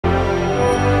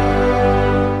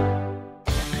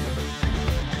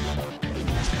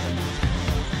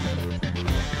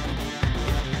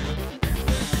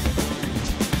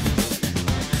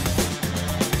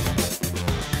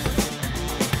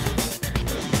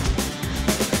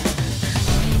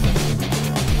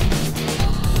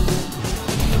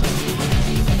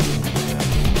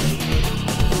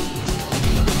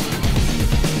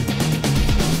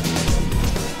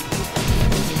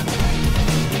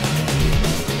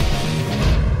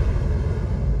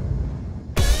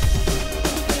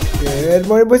Good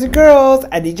morning, boys and girls.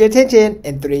 I need your attention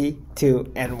in 3,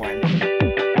 2, and 1.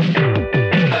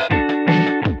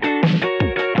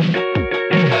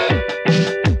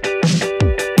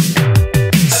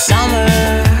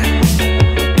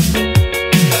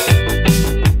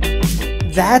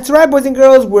 That's right, boys and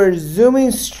girls, we're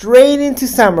zooming straight into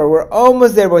summer. We're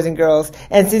almost there, boys and girls.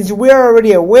 And since we're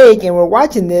already awake and we're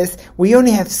watching this, we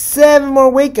only have 7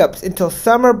 more wake-ups until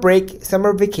summer break,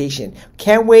 summer vacation.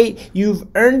 Can't wait. You've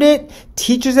earned it.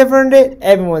 Teachers have earned it.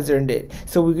 Everyone's earned it.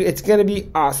 So it's going to be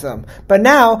awesome. But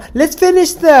now, let's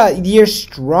finish the year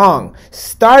strong,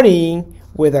 starting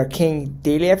with our King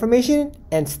Daily Affirmation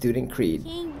and Student Creed.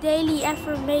 King Daily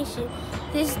Affirmation.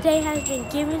 This day has been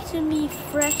given to me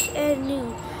fresh and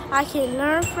new. I can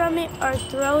learn from it or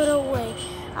throw it away.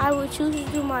 I will choose to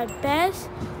do my best.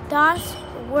 Thoughts,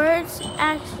 words,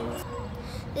 actions.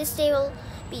 This day will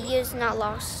be used, not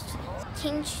lost.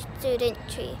 King Student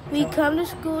Tree. We come to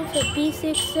school to be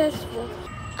successful.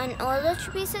 In order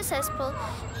to be successful,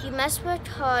 you must work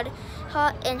hard,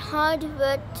 and hard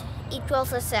work equals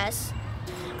success.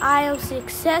 I am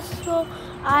successful.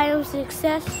 I am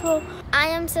successful. I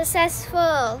am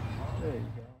successful. There you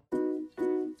go.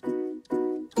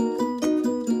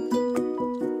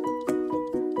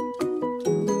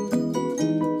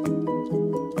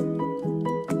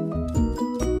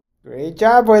 Great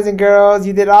job, boys and girls.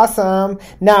 You did awesome.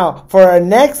 Now, for our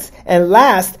next and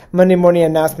last Monday morning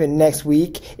announcement next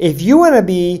week, if you want to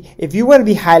be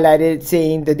highlighted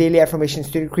saying the Daily Affirmation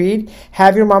Student Creed,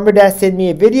 have your mom or dad send me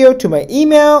a video to my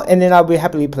email, and then I'll be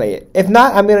happily play it. If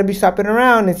not, I'm going to be shopping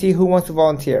around and see who wants to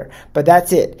volunteer. But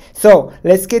that's it. So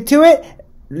let's get to it.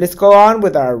 Let's go on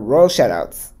with our royal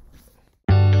shoutouts.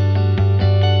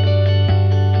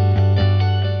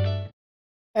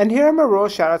 And here are my royal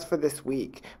shoutouts for this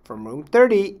week. From room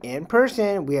 30, in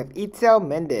person, we have Itzel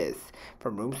Mendez.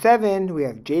 From room 7, we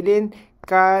have Jaden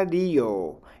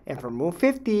Carrillo. And from room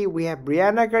 50, we have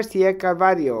Brianna Garcia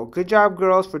Carvalho. Good job,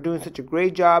 girls, for doing such a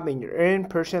great job in your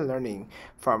in-person learning.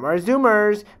 From our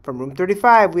Zoomers, from room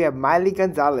 35, we have Miley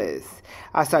Gonzalez.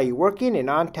 I saw you working and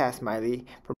on task, Miley.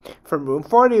 From room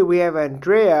 40, we have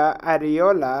Andrea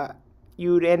Ariola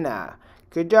Urena.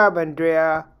 Good job,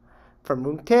 Andrea. From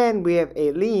room 10, we have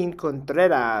Aileen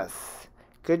Contreras.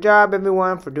 Good job,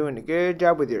 everyone, for doing a good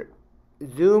job with your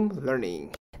Zoom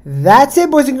learning. That's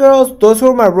it, boys and girls. Those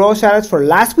were my royal shoutouts for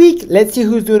last week. Let's see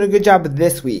who's doing a good job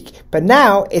this week. But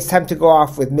now, it's time to go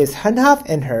off with Miss Hunhoff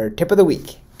and her tip of the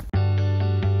week.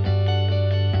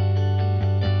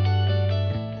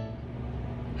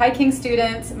 Hi, King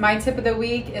students. My tip of the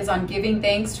week is on giving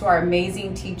thanks to our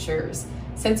amazing teachers.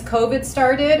 Since COVID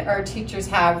started, our teachers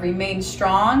have remained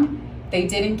strong. They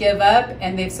didn't give up,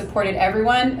 and they've supported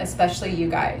everyone, especially you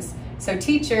guys. So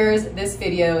teachers, this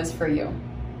video is for you.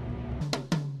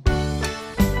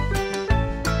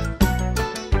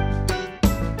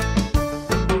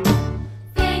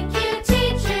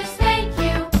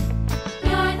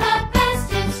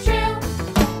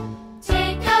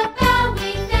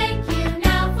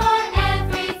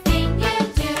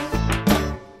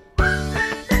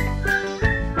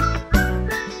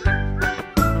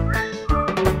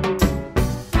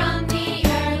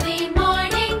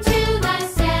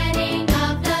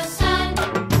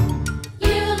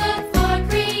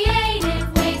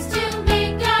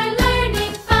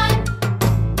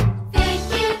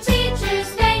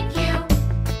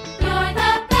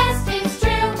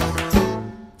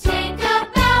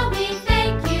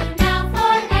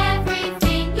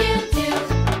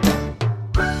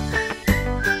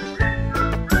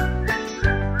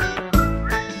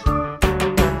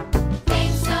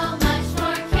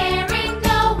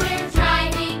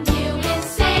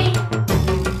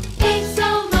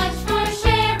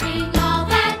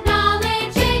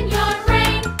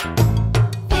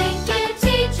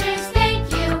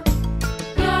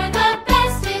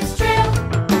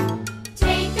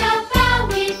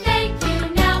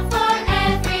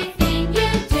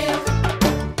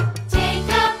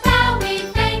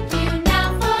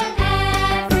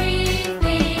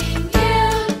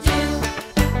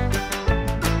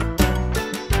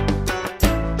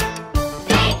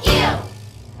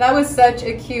 That was such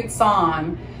a cute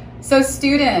song. So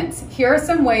students, here are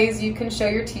some ways you can show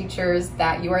your teachers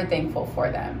that you are thankful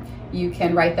for them. You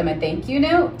can write them a thank you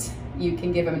note, you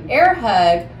can give them an air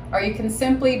hug, or you can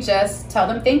simply just tell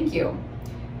them thank you.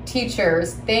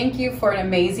 Teachers, thank you for an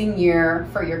amazing year,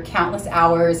 for your countless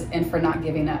hours, and for not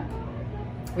giving up.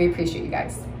 We appreciate you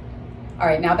guys. All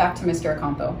right, now back to Mr.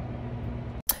 Ocampo.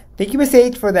 Thank you, Miss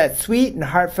H, for that sweet and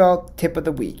heartfelt tip of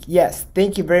the week. Yes,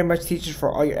 thank you very much, teachers,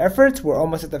 for all your efforts. We're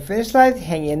almost at the finish line.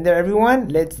 Hang in there, everyone.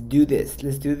 Let's do this.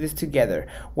 Let's do this together.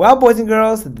 Well, boys and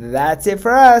girls, that's it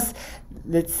for us.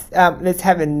 Let's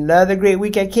have another great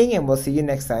week at King, and we'll see you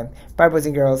next time. Bye, boys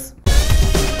and girls.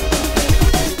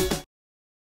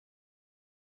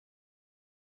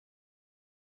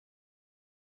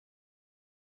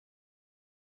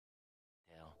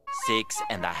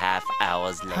 6.5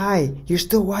 hours later. Hi, you're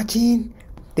still watching?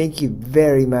 Thank you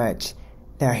very much.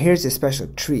 Now here's a special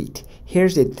treat.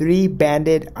 Here's a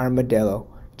 3-banded armadillo.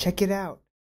 Check it out.